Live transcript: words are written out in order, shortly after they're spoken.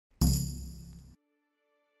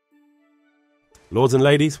Lords and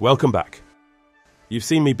ladies, welcome back. You've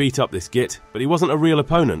seen me beat up this git, but he wasn't a real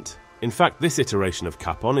opponent. In fact, this iteration of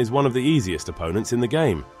Capon is one of the easiest opponents in the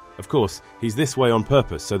game. Of course, he's this way on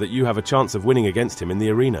purpose so that you have a chance of winning against him in the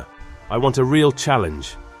arena. I want a real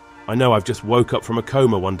challenge. I know I've just woke up from a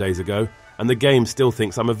coma 1 day ago, and the game still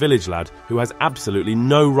thinks I'm a village lad who has absolutely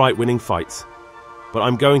no right winning fights. But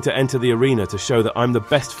I'm going to enter the arena to show that I'm the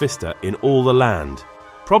best fister in all the land.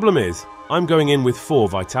 Problem is, I'm going in with 4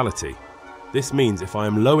 vitality. This means if I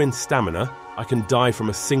am low in stamina, I can die from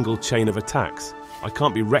a single chain of attacks. I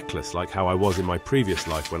can't be reckless like how I was in my previous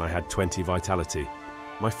life when I had 20 vitality.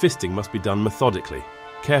 My fisting must be done methodically,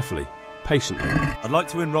 carefully, patiently. I'd like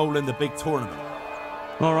to enroll in the big tournament.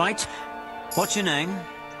 All right. What's your name?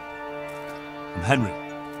 I'm Henry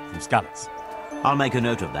from Skalitz. I'll make a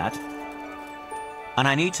note of that. And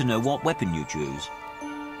I need to know what weapon you choose.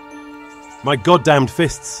 My goddamned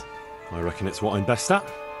fists. I reckon it's what I'm best at.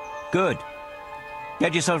 Good.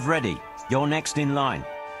 Get yourself ready. You're next in line.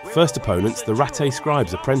 First opponent's the Ratte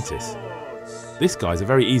Scribe's apprentice. This guy's a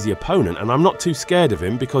very easy opponent and I'm not too scared of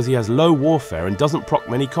him because he has low warfare and doesn't proc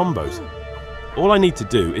many combos. All I need to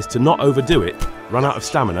do is to not overdo it, run out of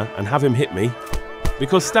stamina and have him hit me.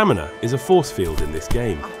 Because stamina is a force field in this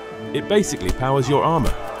game. It basically powers your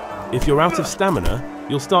armor. If you're out of stamina,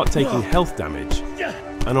 you'll start taking health damage.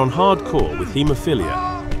 And on hardcore with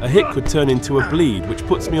haemophilia, a hit could turn into a bleed which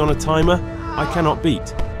puts me on a timer I cannot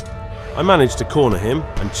beat. I managed to corner him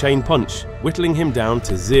and chain punch, whittling him down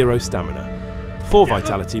to 0 stamina. 4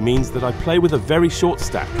 vitality means that I play with a very short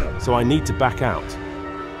stack, so I need to back out.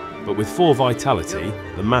 But with 4 vitality,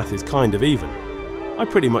 the math is kind of even. I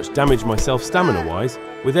pretty much damage myself stamina-wise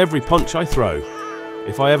with every punch I throw.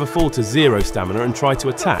 If I ever fall to 0 stamina and try to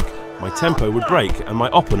attack, my tempo would break and my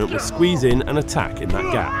opponent would squeeze in and attack in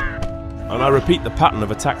that gap. And I repeat the pattern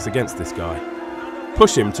of attacks against this guy.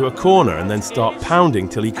 Push him to a corner and then start pounding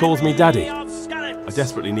till he calls me daddy. I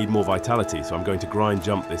desperately need more vitality, so I'm going to grind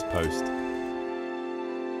jump this post.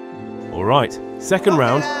 Alright, second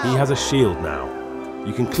round, he has a shield now.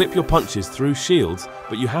 You can clip your punches through shields,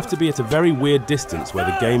 but you have to be at a very weird distance where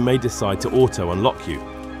the game may decide to auto-unlock you.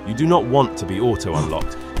 You do not want to be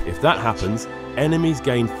auto-unlocked. If that happens, enemies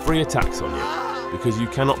gain free attacks on you, because you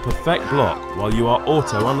cannot perfect block while you are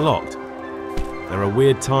auto-unlocked. There are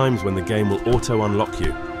weird times when the game will auto-unlock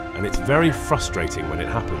you, and it's very frustrating when it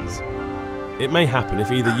happens. It may happen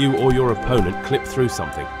if either you or your opponent clip through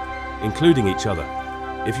something, including each other.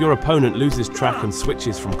 If your opponent loses track and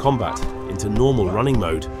switches from combat into normal running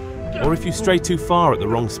mode, or if you stray too far at the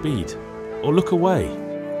wrong speed, or look away.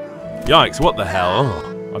 Yikes, what the hell?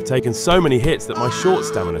 Oh, I've taken so many hits that my short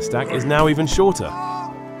stamina stack is now even shorter.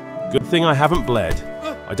 Good thing I haven't bled.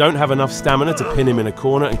 I don't have enough stamina to pin him in a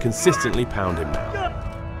corner and consistently pound him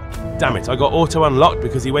now. Damn it, I got auto-unlocked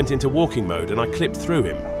because he went into walking mode and I clipped through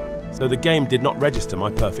him. So the game did not register my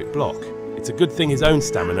perfect block. It's a good thing his own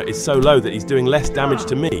stamina is so low that he's doing less damage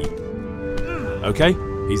to me. Okay,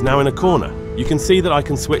 he's now in a corner. You can see that I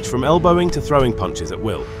can switch from elbowing to throwing punches at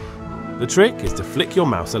will. The trick is to flick your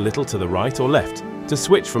mouse a little to the right or left to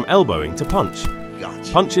switch from elbowing to punch.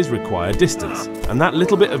 Punches require distance, and that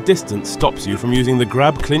little bit of distance stops you from using the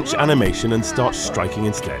grab clinch animation and start striking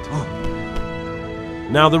instead.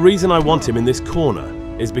 Now the reason I want him in this corner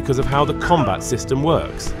is because of how the combat system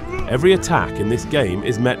works. Every attack in this game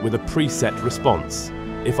is met with a preset response.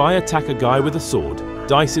 If I attack a guy with a sword,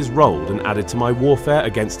 dice is rolled and added to my warfare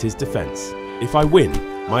against his defense. If I win,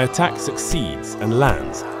 my attack succeeds and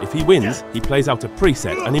lands. If he wins, he plays out a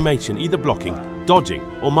preset animation either blocking, dodging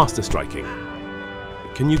or master striking.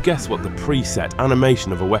 Can you guess what the preset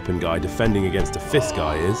animation of a weapon guy defending against a fist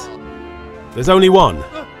guy is? There's only one.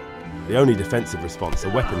 The only defensive response a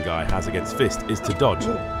weapon guy has against fist is to dodge.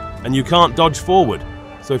 And you can't dodge forward.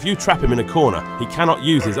 So if you trap him in a corner, he cannot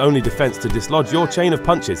use his only defense to dislodge your chain of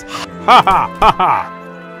punches. Ha ha ha ha!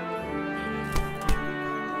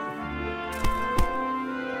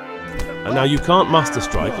 And now you can't master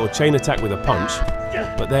strike or chain attack with a punch,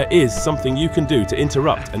 but there is something you can do to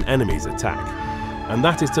interrupt an enemy's attack. And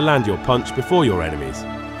that is to land your punch before your enemies.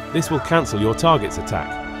 This will cancel your target's attack.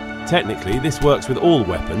 Technically, this works with all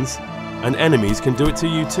weapons, and enemies can do it to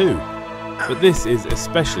you too. But this is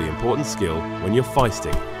especially important skill when you're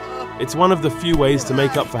feisting. It's one of the few ways to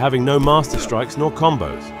make up for having no master strikes nor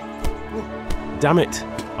combos. Damn it,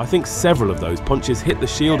 I think several of those punches hit the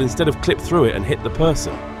shield instead of clip through it and hit the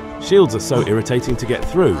person. Shields are so irritating to get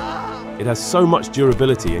through. It has so much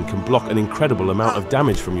durability and can block an incredible amount of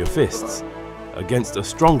damage from your fists. Against a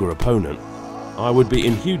stronger opponent, I would be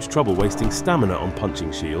in huge trouble wasting stamina on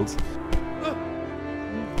punching shields.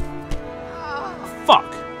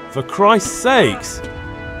 Fuck! For Christ's sakes!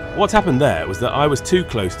 What happened there was that I was too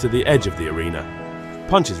close to the edge of the arena.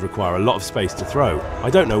 Punches require a lot of space to throw. I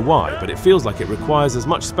don't know why, but it feels like it requires as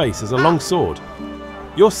much space as a long sword.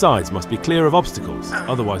 Your sides must be clear of obstacles,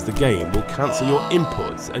 otherwise the game will cancel your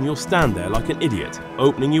inputs and you'll stand there like an idiot,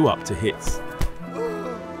 opening you up to hits.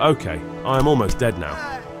 Okay, I am almost dead now.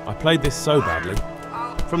 I played this so badly.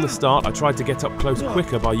 From the start I tried to get up close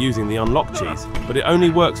quicker by using the unlock cheese, but it only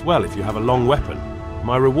works well if you have a long weapon.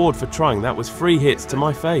 My reward for trying that was 3 hits to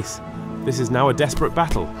my face. This is now a desperate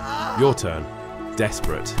battle. Your turn.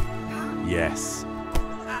 Desperate. Yes.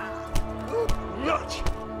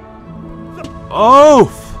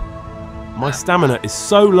 Oof! My stamina is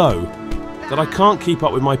so low that I can't keep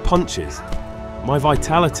up with my punches. My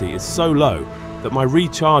vitality is so low that my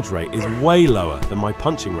recharge rate is way lower than my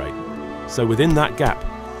punching rate. So within that gap,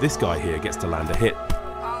 this guy here gets to land a hit.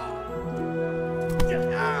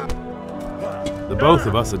 The both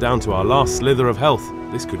of us are down to our last slither of health.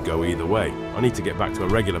 This could go either way. I need to get back to a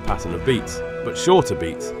regular pattern of beats, but shorter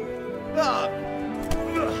beats.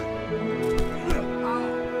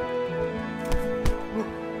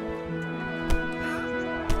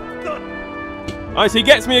 Nice, he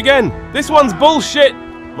gets me again! This one's bullshit!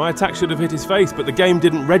 My attack should have hit his face, but the game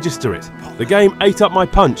didn't register it. The game ate up my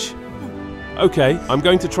punch. Okay, I'm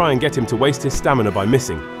going to try and get him to waste his stamina by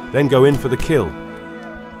missing, then go in for the kill.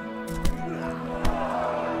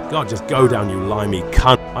 God, just go down, you limey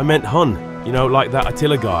cunt. I meant Hun, you know, like that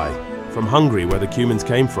Attila guy from Hungary where the Cumans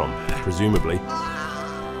came from, presumably.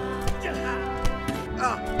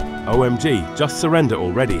 OMG, just surrender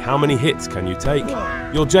already. How many hits can you take?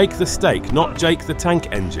 You're Jake the Steak, not Jake the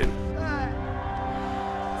Tank Engine.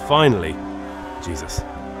 Finally. Jesus.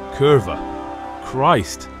 Curva.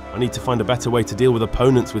 Christ. I need to find a better way to deal with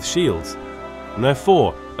opponents with shields. And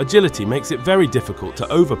therefore, agility makes it very difficult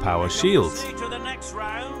to overpower shields. To the next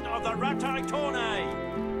round of the Ratai Tourney.